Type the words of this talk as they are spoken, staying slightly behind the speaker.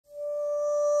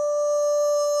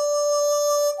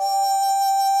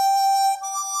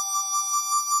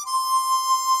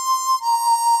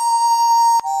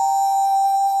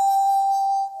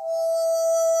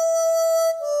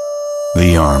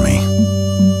army.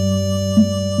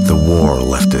 The war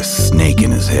left a snake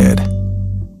in his head.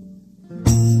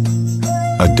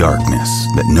 A darkness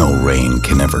that no rain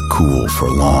can ever cool for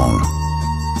long.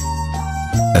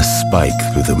 A spike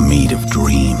through the meat of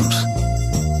dreams.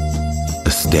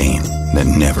 A stain that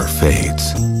never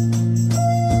fades.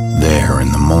 There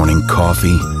in the morning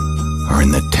coffee, or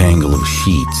in the tangle of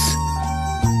sheets.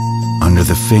 Under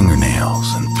the fingernails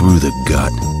and through the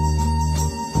gut.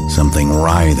 Something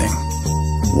writhing,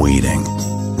 waiting,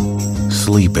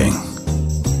 sleeping,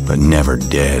 but never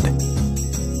dead.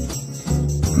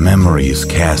 Memories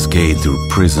cascade through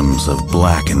prisms of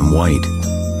black and white,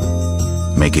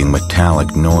 making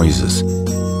metallic noises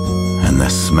and the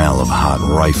smell of hot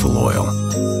rifle oil.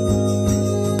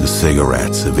 The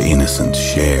cigarettes of innocence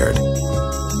shared.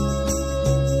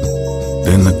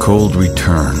 Then the cold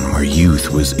return where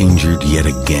youth was injured yet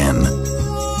again.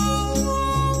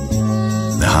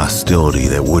 The hostility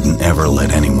that wouldn't ever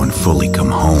let anyone fully come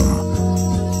home.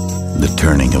 The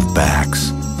turning of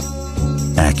backs.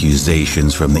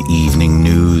 Accusations from the evening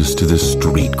news to the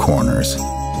street corners.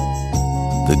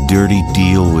 The dirty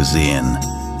deal was in.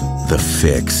 The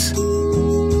fix.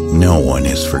 No one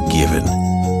is forgiven.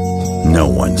 No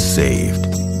one saved.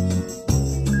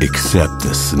 Except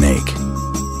the snake.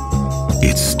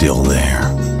 It's still there.